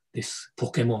this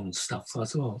Pokemon stuff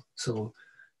as well. So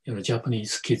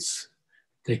Japanese kids,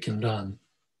 they can learn.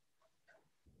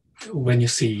 When you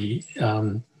see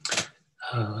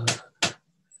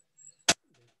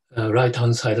right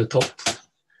hand side top,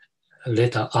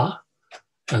 letter A,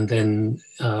 and then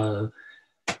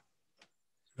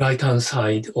right hand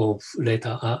side of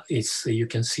letter A is, you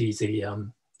can see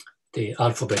the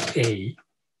alphabet A.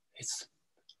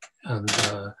 And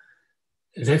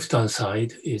left hand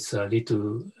side is a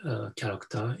little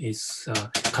character, is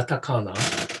katakana,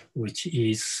 which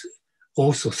is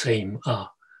also same A.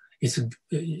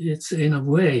 It's in a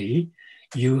way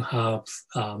you have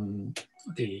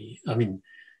the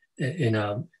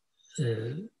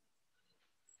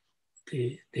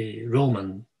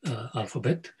Roman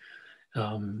alphabet,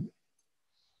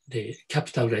 the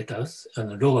capital letters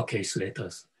and lowercase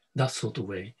letters, that sort of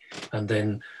way. And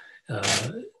then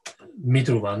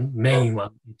middle one, main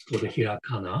one, it's called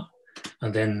hiragana.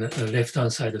 And then left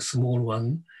hand side, the small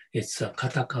one, it's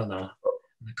katakana.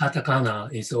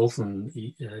 Katakana is often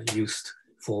used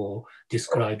for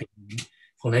describing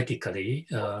phonetically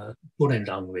foreign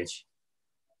language.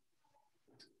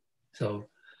 So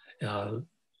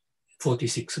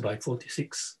 46 by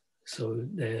 46. So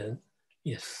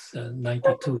yes,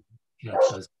 92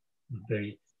 characters.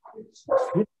 Very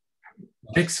good.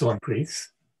 Next one,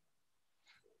 please.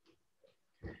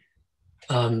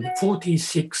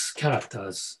 46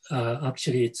 characters.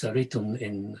 Actually, it's written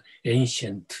in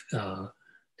ancient.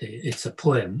 It's a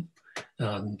poem,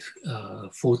 and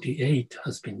 48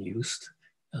 has been used,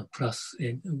 plus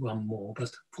one more,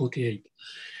 but 48.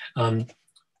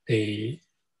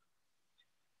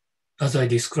 As I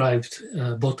described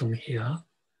bottom here,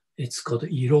 it's called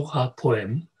Iroha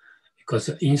poem, because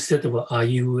instead of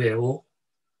Aiueo,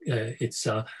 it's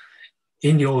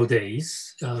in the old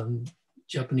days,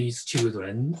 Japanese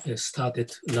children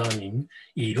started learning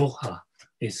Iroha.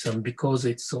 It's because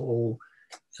it's all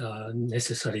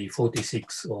necessary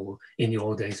 46, or in the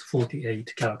old days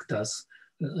 48 characters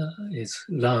is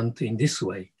learned in this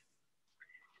way.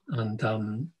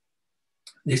 And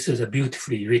this is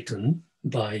beautifully written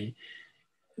by,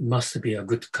 must be a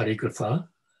good calligrapher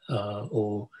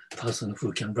or person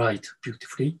who can write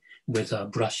beautifully with a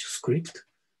brush script.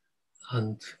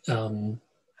 And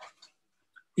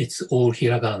it's all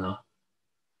hiragana.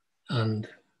 And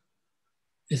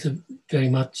it's very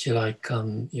much like,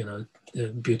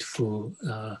 the beautiful,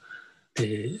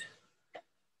 the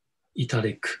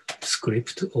italic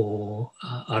script or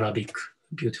Arabic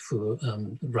beautiful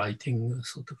writing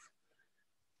sort of.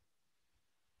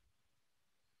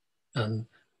 And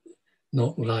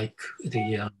not like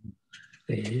the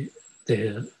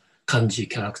kanji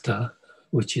character,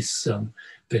 which is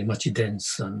very much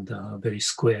dense and very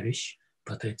squarish,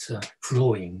 but it's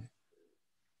flowing.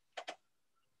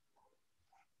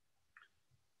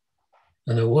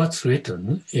 And what's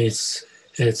written is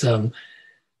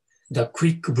the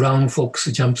quick brown fox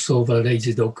jumps over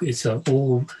lazy dog. It's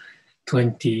all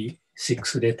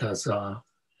 26 letters are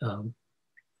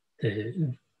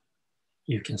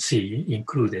you can see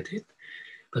included it.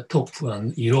 But top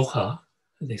one, Iroha,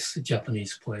 this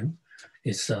Japanese poem,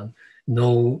 is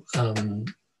no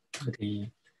the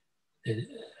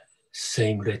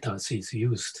same letters is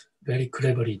used. Very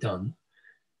cleverly done.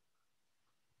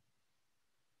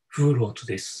 Who wrote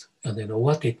this? And then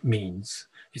what it means.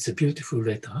 It's a beautiful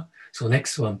letter. So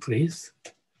next one, please.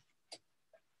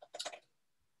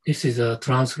 This is a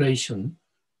translation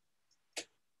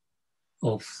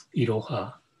of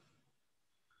Iroha.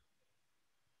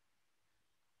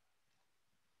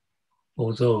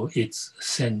 Although its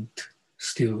scent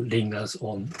still lingers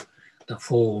on, the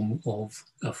form of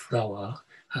a flower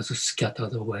has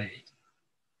scattered away.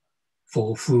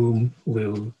 For whom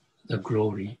will the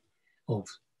glory of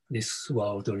this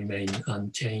world remain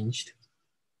unchanged?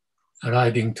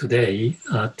 Arriving today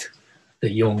at the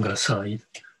younger side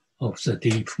of the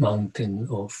deep mountain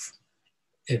of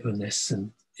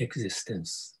evanescent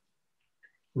existence,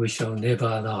 we shall never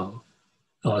allow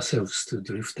ourselves to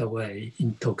drift away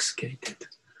intoxicated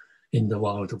in the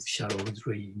world of shallow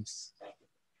dreams.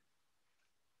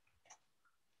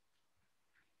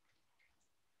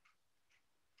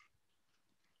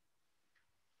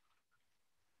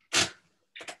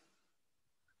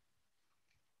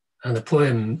 And the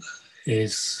poem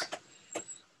is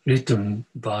written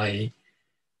by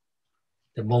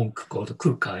the monk called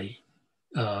Kukai,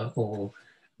 or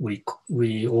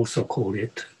we also call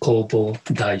it Kobo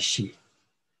Daishi.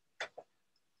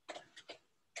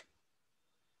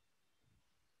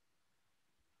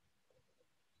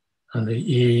 And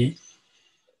he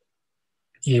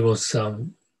was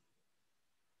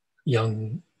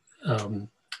young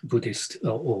Buddhist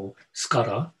or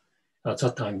scholar. At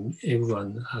that time,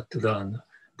 everyone had to learn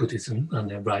Buddhism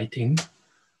and writing,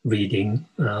 reading.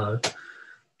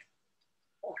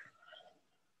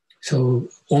 So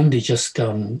only just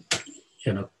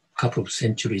couple of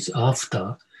centuries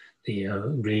after the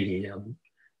really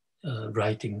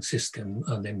writing system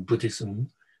and then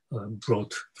Buddhism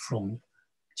brought from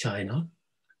China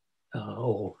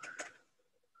or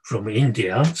from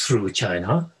India through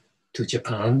China to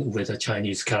Japan with the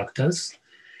Chinese characters,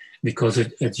 because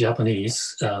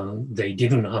Japanese, they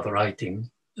didn't have writing,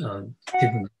 didn't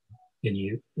have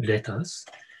any letters.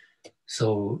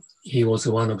 So he was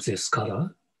one of the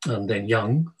scholars, and then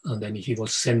young, and then he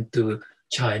was sent to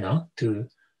China to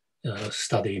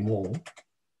study more.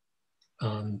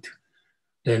 And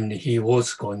then he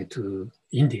was going to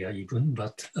India even,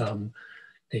 but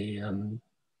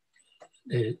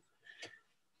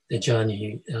the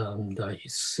journey that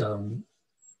he's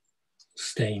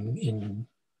staying in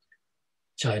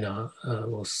China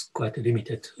was quite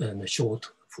limited and short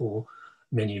for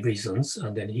many reasons.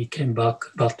 And then he came back,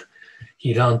 but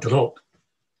he learned a lot.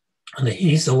 And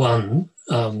he's the one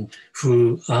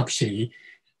who actually,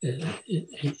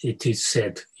 it is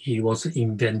said, he was the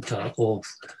inventor of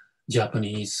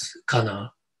Japanese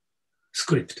kana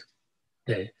script.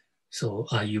 So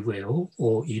Aiueo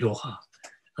or Iroha.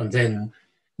 And then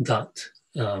that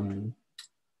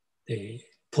the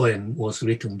poem was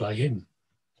written by him.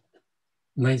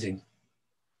 Amazing.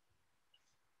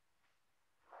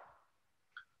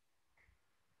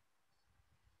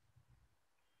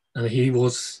 And he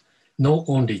was not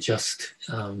only just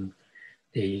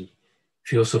the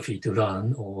philosophy to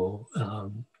learn or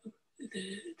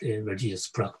the religious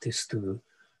practice to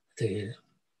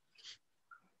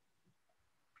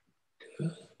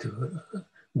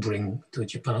bring to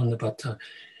Japan, but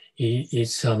he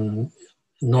is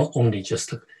not only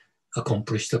just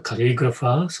accomplished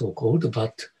calligrapher, so-called,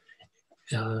 but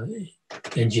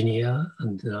engineer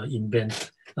and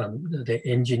invent the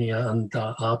engineer and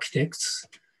architects,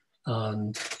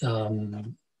 and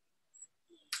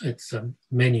it's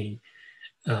many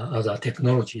other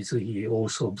technologies he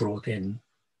also brought in.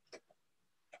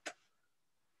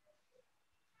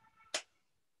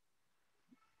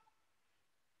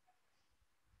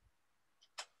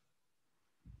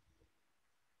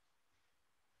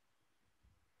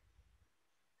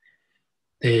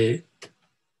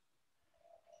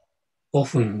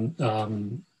 Often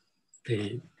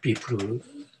the people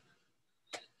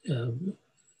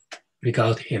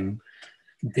regard him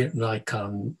a bit like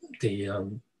the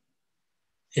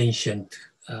ancient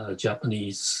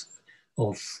Japanese,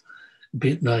 of a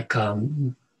bit like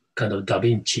kind of Da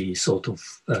Vinci sort of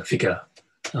figure,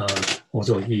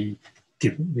 although he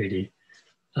didn't really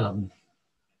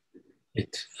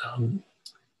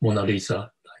Mona Lisa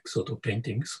like sort of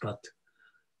paintings, but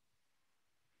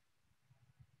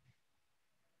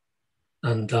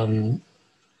and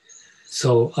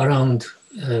so around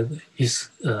his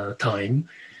time,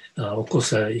 of course,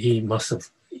 he must have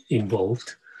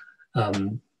involved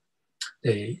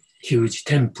huge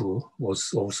temple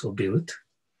was also built.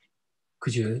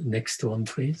 Could you, next one,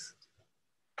 please?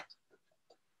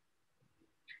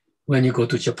 When you go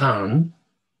to Japan,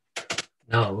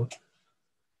 now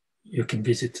you can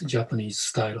visit Japanese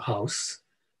style house,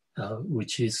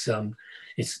 which is,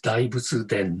 it's Daibutsu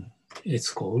Den,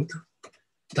 it's called.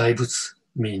 Daibutsu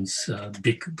means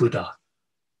big Buddha,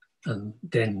 and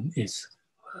Den is,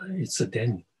 it's a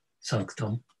den,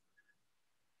 sanctum.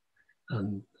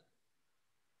 And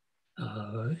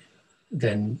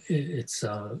then its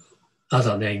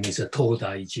other name is a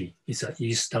Todaiji, it's an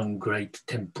Eastern Great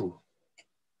Temple.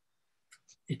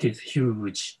 It is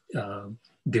huge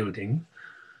building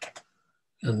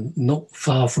and not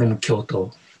far from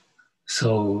Kyoto.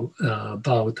 So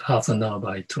about half an hour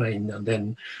by train, and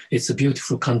then it's a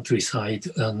beautiful countryside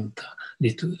and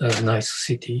little nice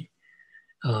city,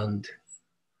 and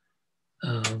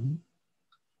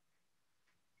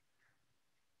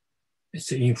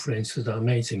its influences are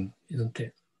amazing, isn't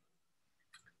it?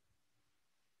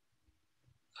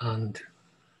 And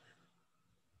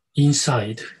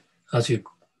inside, as you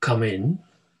come in,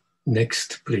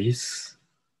 next please,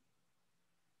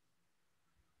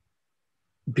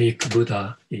 big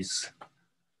Buddha is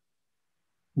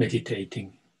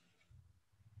meditating.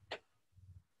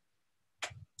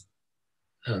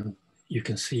 And you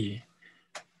can see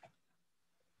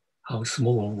how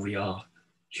small we are,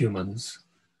 humans.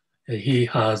 He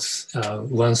has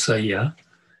once a year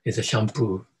is a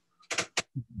shampoo.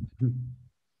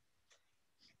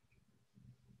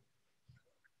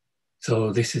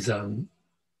 So this is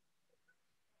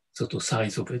sort of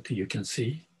size of it you can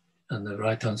see. On the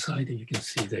right hand side you can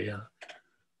see the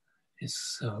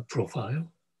his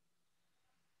profile.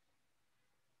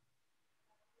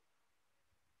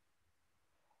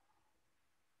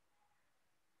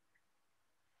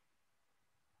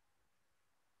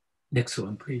 Next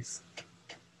one, please.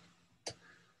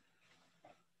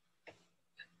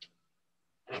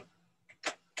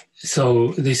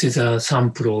 So this is a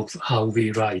sample of how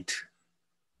we write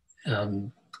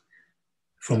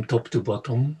from top to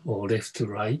bottom or left to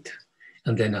right,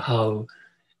 and then how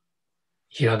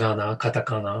hiragana,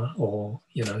 katakana, or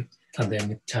and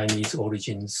then Chinese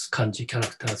origins kanji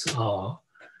characters are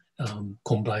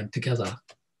combined together.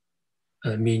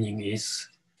 Meaning is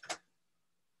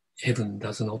heaven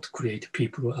does not create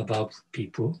people above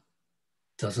people,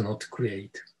 does not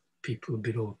create people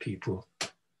below people.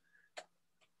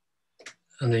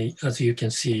 And as you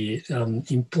can see,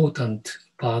 important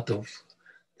part of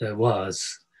the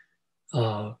words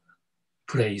are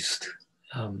placed,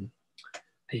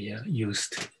 they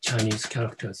used Chinese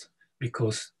characters,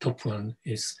 because top one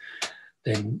is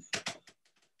then,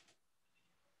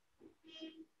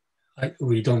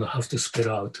 we don't have to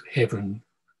spell out heaven,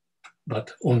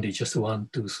 but only just 1,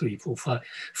 2, 3, 4, 5,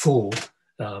 4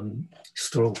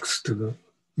 strokes to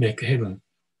make heaven.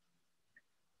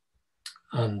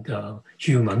 And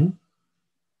human,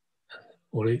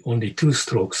 only 2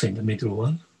 strokes in the middle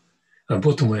one. And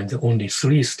bottom end, only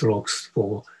 3 strokes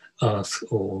for earth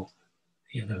or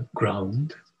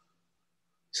ground.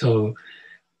 So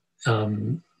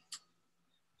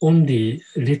only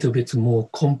a little bit more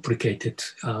complicated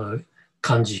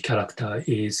kanji character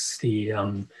is the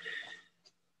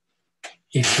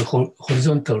if the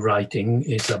horizontal writing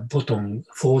is a bottom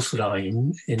 4th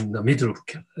line in the middle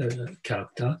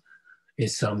character,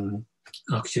 is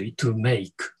actually to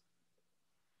make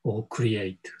or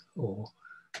create, or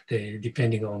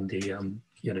depending on the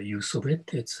use of it,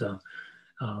 its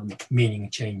meaning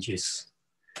changes.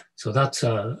 So that's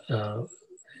a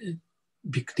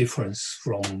big difference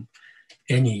from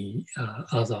any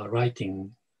other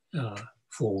writing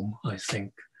form, I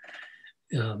think.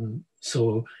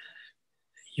 So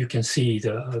you can see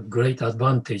the great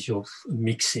advantage of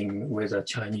mixing with a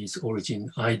Chinese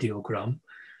origin ideogram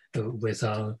with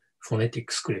a phonetic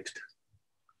script.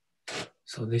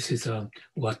 So this is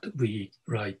what we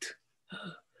write.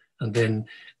 And then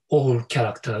all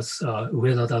characters,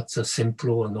 whether that's a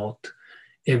simple or not,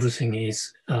 everything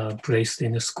is placed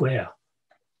in a square.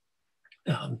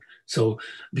 So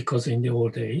because in the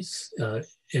old days,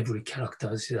 every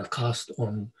character is cast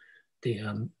on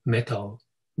the metal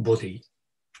body,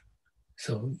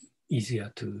 so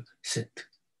easier to set.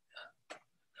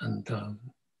 And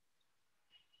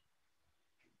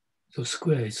so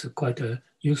square is quite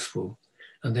useful.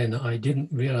 And then I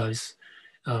didn't realize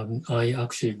I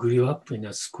actually grew up in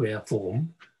a square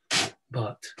form,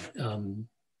 but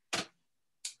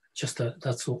just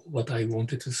that's what I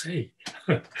wanted to say.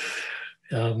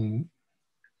 I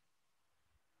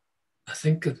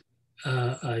think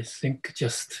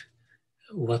just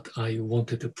what I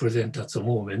wanted to present at the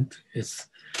moment is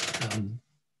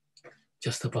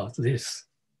just about this.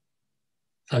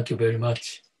 Thank you very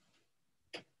much.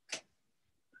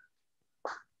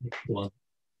 Next one.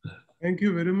 Thank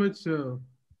you very much.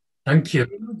 Thank you.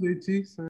 Eiichi.